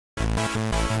Hello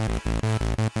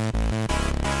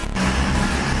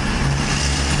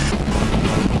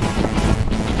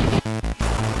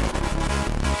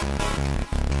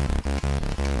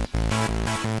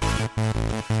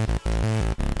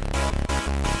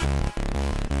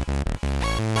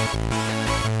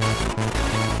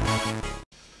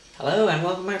and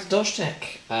welcome back to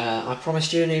DoshTech. I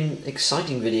promised you an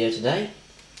exciting video today,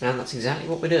 and that's exactly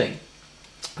what we're doing.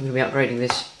 I'm going to be upgrading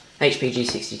this HP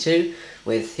G62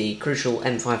 with the crucial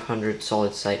M500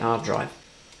 solid-state hard drive.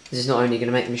 This is not only going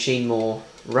to make the machine more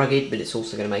rugged, but it's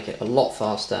also going to make it a lot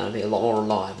faster and be a lot more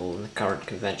reliable than the current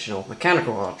conventional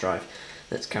mechanical hard drive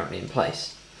that's currently in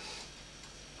place.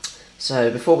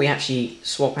 So before we actually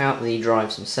swap out the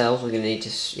drives themselves, we're going to need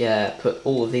to put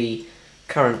all of the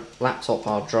current laptop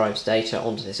hard drives data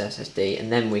onto this SSD,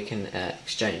 and then we can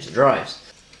exchange the drives.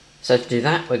 So to do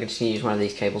that, we're going to use one of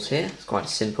these cables here. It's quite a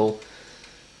simple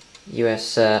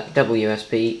double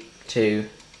USB to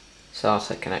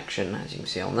SATA connection, as you can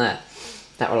see on there.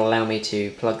 That will allow me to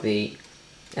plug the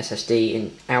SSD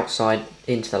outside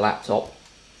into the laptop,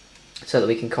 so that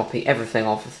we can copy everything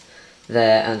off of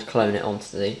there and clone it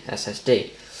onto the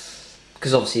SSD.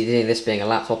 Because obviously this being a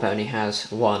laptop, it only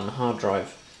has one hard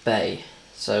drive bay.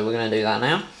 So we're going to do that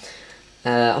now.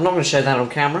 I'm not going to show that on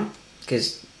camera,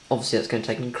 because obviously that's going to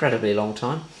take an incredibly long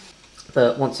time.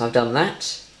 But once I've done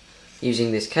that,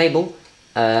 using this cable,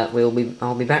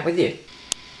 I'll be back with you.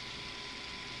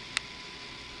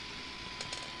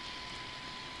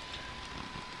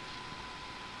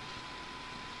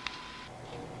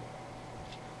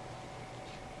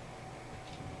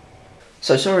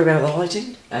 So sorry about the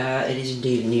lighting. It is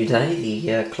indeed a new day.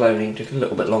 The cloning took a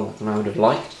little bit longer than I would have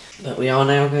liked. But we are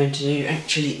now going to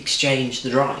actually exchange the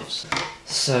drives.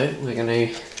 So we're going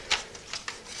to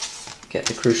get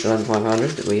the crucial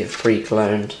M500 that we have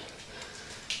pre-cloned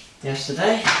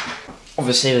yesterday.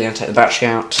 Obviously we're going to take the battery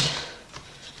out.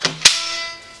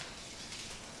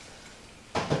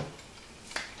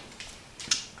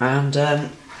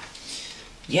 And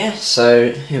yeah,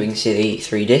 so here we can see the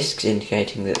 3 discs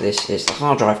indicating that this is the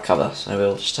hard drive cover. So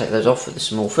we'll just take those off with the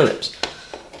small Phillips.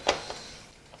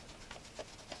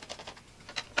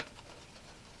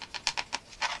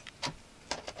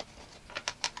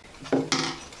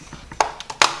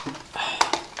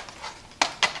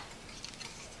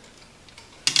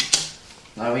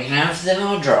 Now we have the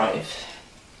hard drive.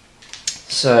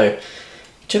 So, it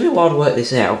took me a while to work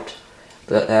this out,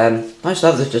 but most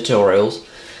other tutorials,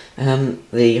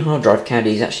 the hard drive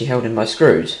caddy is actually held in by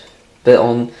screws. But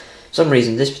on some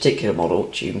reason, this particular model,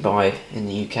 which you can buy in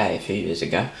the UK a few years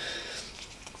ago,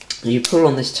 you pull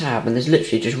on this tab and there's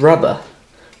literally just rubber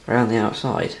around the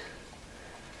outside.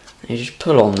 And you just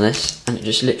pull on this and it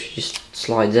just literally just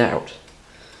slides out,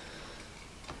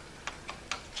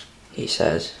 he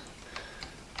says.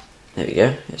 There we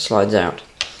go, it slides out.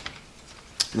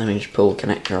 Let me just pull the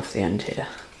connector off the end here.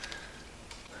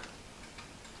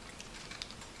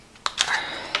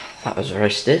 That was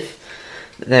very stiff.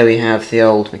 But there we have the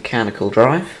old mechanical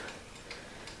drive.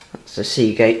 That's a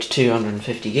Seagate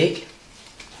 250 gig.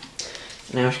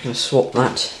 Now I'm just going to swap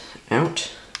that out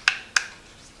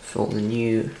for the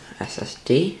new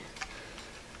SSD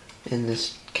in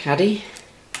this caddy.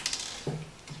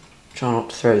 Try not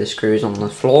to throw the screws on the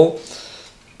floor.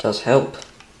 Does help.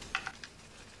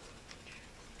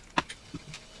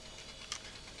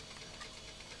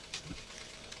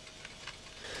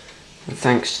 And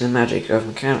thanks to the magic of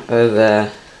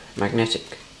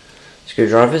magnetic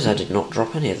screwdrivers, I did not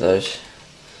drop any of those.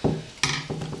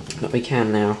 But we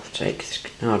can now take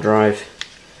our drive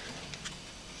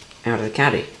out of the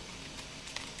caddy,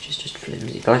 which is just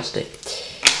flimsy plastic.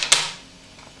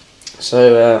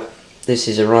 So this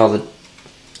is a rather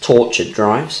tortured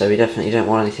drive, so we definitely don't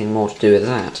want anything more to do with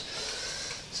that.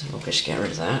 So we'll just get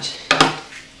rid of that.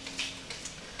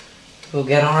 We'll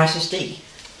get our SSD.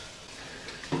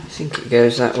 I think it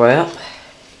goes that way up.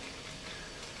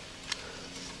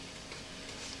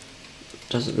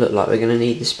 Doesn't look like we're going to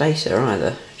need the spacer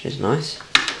either, which is nice.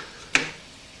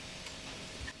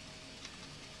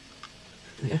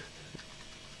 Yeah.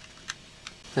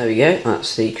 There we go,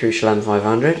 that's the crucial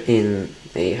M500 in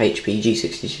the HP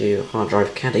G62 hard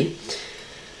drive caddy.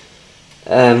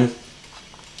 I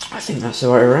think that's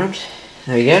the way around.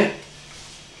 There we go.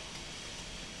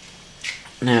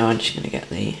 Now I'm just going to get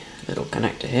the little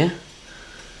connector here.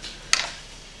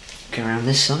 Go around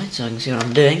this side so I can see what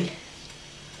I'm doing.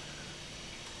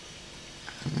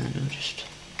 And then I'll just...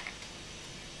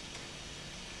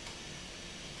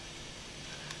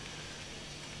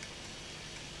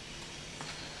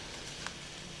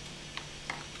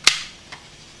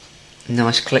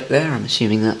 Nice click there, I'm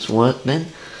assuming that's worked then.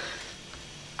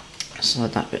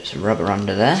 Slide that bit of rubber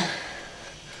under there.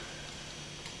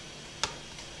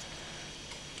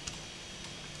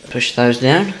 Push those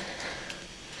down.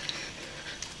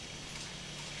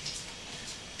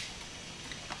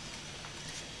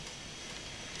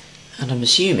 And I'm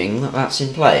assuming that that's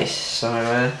in place,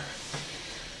 so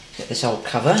get this old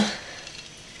cover,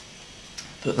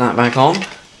 put that back on.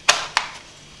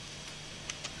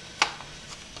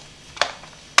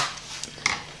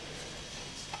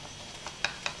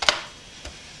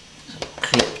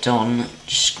 Clipped on,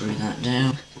 just screw that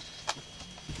down.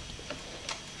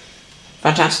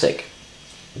 Fantastic.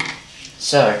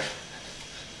 So,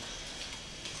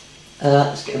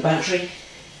 let's get the battery.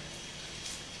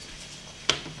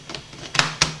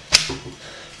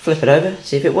 Flip it over,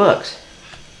 see if it works.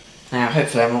 Now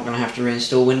hopefully I'm not going to have to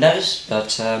reinstall Windows,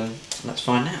 but let's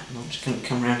find out. I'm just going to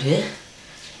come around here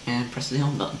and press the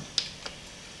on button.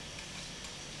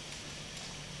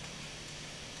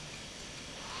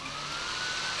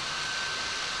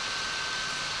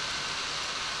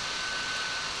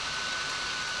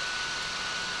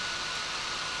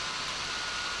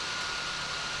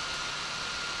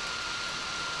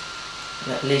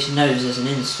 It at least knows there's an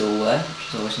install there, which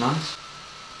is always nice.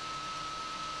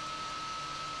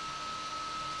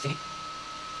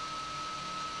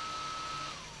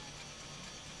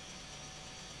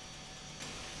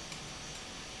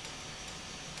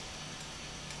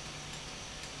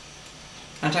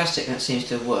 Fantastic, that seems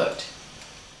to have worked.